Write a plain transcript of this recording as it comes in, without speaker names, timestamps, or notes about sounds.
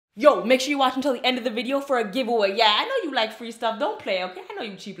Yo, make sure you watch until the end of the video for a giveaway. Yeah, I know you like free stuff. Don't play, okay? I know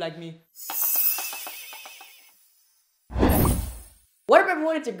you cheap like me. What up,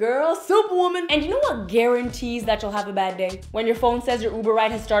 everyone? It's your girl, Superwoman. And you know what guarantees that you'll have a bad day? When your phone says your Uber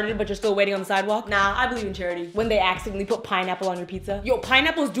ride has started, but you're still waiting on the sidewalk? Nah, I believe in charity. When they accidentally put pineapple on your pizza. Yo,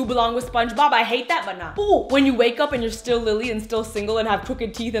 pineapples do belong with SpongeBob. I hate that, but nah. Ooh, when you wake up and you're still Lilly and still single and have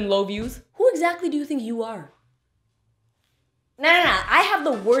crooked teeth and low views. Who exactly do you think you are? Nah. I have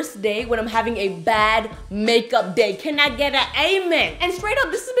the worst day when I'm having a bad makeup day. Can I get an amen? And straight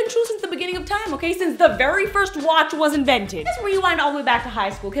up, this has been true since the beginning of time, okay? Since the very first watch was invented. Let's rewind all the way back to high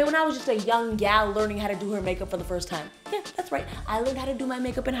school, okay? When I was just a young gal learning how to do her makeup for the first time. Yeah, that's right. I learned how to do my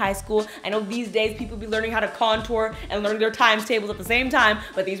makeup in high school. I know these days people be learning how to contour and learning their times tables at the same time,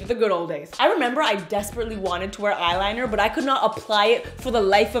 but these were the good old days. I remember I desperately wanted to wear eyeliner, but I could not apply it for the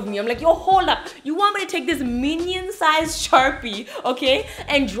life of me. I'm like, yo, hold up. You want me to take this minion-sized Sharpie, okay,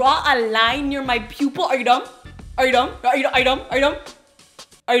 and draw a line near my pupil? Are you dumb? Are you dumb? Are you dumb? Are you dumb?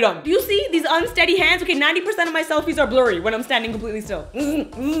 Are you dumb? Do you see these unsteady hands? Okay, 90% of my selfies are blurry when I'm standing completely still.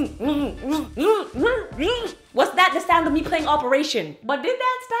 What's that? The sound of me playing Operation. But did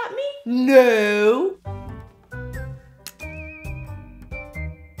that stop me? No.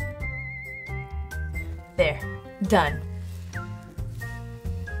 There, done.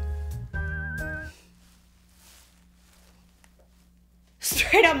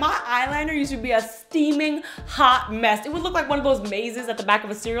 Straight up, my eyeliner used to be a steaming hot mess. It would look like one of those mazes at the back of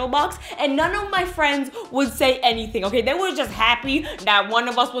a cereal box, and none of my friends would say anything, okay? They were just happy that one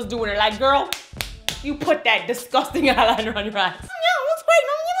of us was doing it. Like, girl, you put that disgusting eyeliner on your eyes. Yeah, what's great?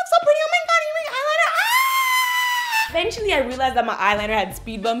 You look so pretty. Oh my God, you make eyeliner. Ah! Eventually, I realized that my eyeliner had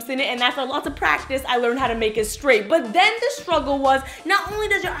speed bumps in it, and after lots of practice, I learned how to make it straight. But then the struggle was, not only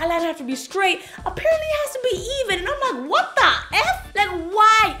does your eyeliner have to be straight, apparently it has to be even. And I'm like, what the F? Like,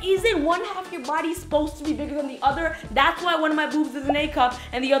 why isn't one half of your body supposed to be bigger than the other? That's why one of my boobs is an A cup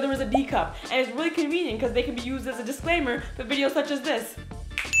and the other is a D cup. And it's really convenient because they can be used as a disclaimer for videos such as this.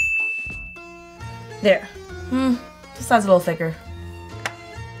 There. This side's a little thicker.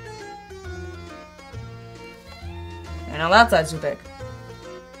 And now that side's too thick.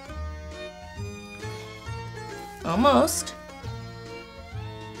 Almost.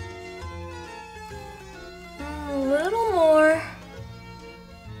 A little more.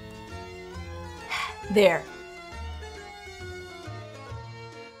 There.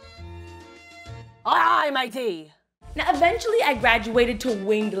 MIT. Now, eventually I graduated to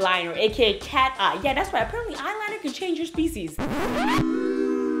winged liner, aka cat eye. Yeah, that's right. Apparently eyeliner can change your species.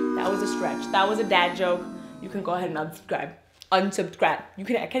 That was a stretch. That was a dad joke. You can go ahead and unsubscribe. Unsubscribe. I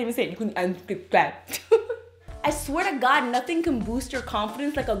can't even say it. You can unsubscribe. I swear to God, nothing can boost your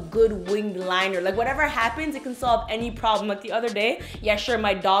confidence like a good winged liner. Like, whatever happens, it can solve any problem. Like the other day, yeah, sure,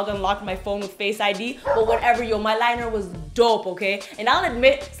 my dog unlocked my phone with Face ID, but whatever, yo, my liner was dope, okay? And I'll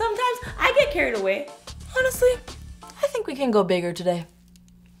admit, sometimes I get carried away. Honestly, I think we can go bigger today.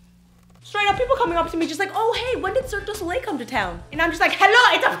 Straight up, people coming up to me just like, oh, hey, when did Cirque du Soleil come to town? And I'm just like,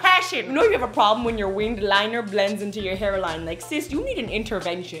 hello, it's a passion. You know you have a problem when your winged liner blends into your hairline. Like, sis, you need an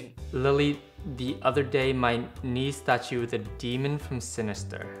intervention. Lilly, the other day, my niece thought you were the demon from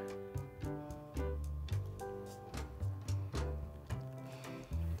Sinister.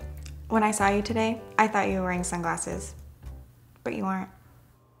 When I saw you today, I thought you were wearing sunglasses, but you weren't.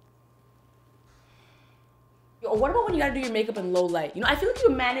 Yo, what about when you gotta do your makeup in low light? You know, I feel like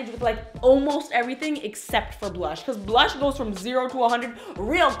you manage with like almost everything except for blush, because blush goes from 0 to 100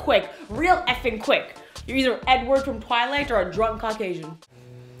 real quick, real effing quick. You're either Edward from Twilight or a drunk Caucasian.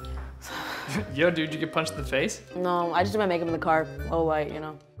 Yo, dude, you get punched in the face? No, I just do my makeup in the car, low light, you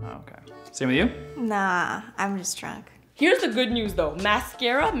know. Oh, okay. Same with you? Nah, I'm just drunk. Here's the good news though,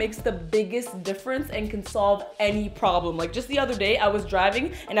 mascara makes the biggest difference and can solve any problem. Like just the other day, I was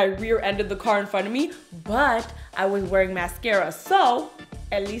driving and I rear-ended the car in front of me, but I was wearing mascara, so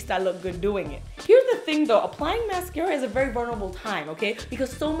at least I look good doing it. Here's the thing though, applying mascara is a very vulnerable time, okay?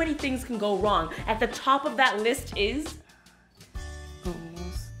 Because so many things can go wrong. At the top of that list is,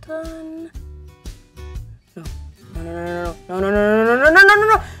 almost done. No.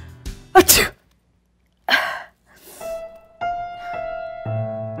 Achoo!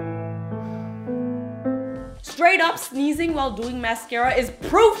 Straight up sneezing while doing mascara is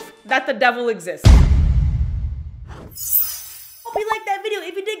proof that the devil exists. Hope you liked that video.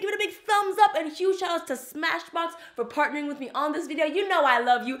 If you did, give it a big thumbs up and huge shout outs to Smashbox for partnering with me on this video. You know I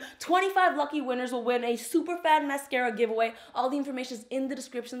love you. 25 lucky winners will win a Super Fan Mascara giveaway. All the information is in the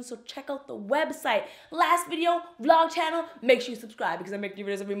description, so check out the website. Last video, vlog channel, make sure you subscribe because I make new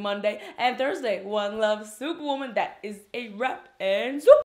videos every Monday and Thursday. One love, Superwoman. That is a wrap and soup.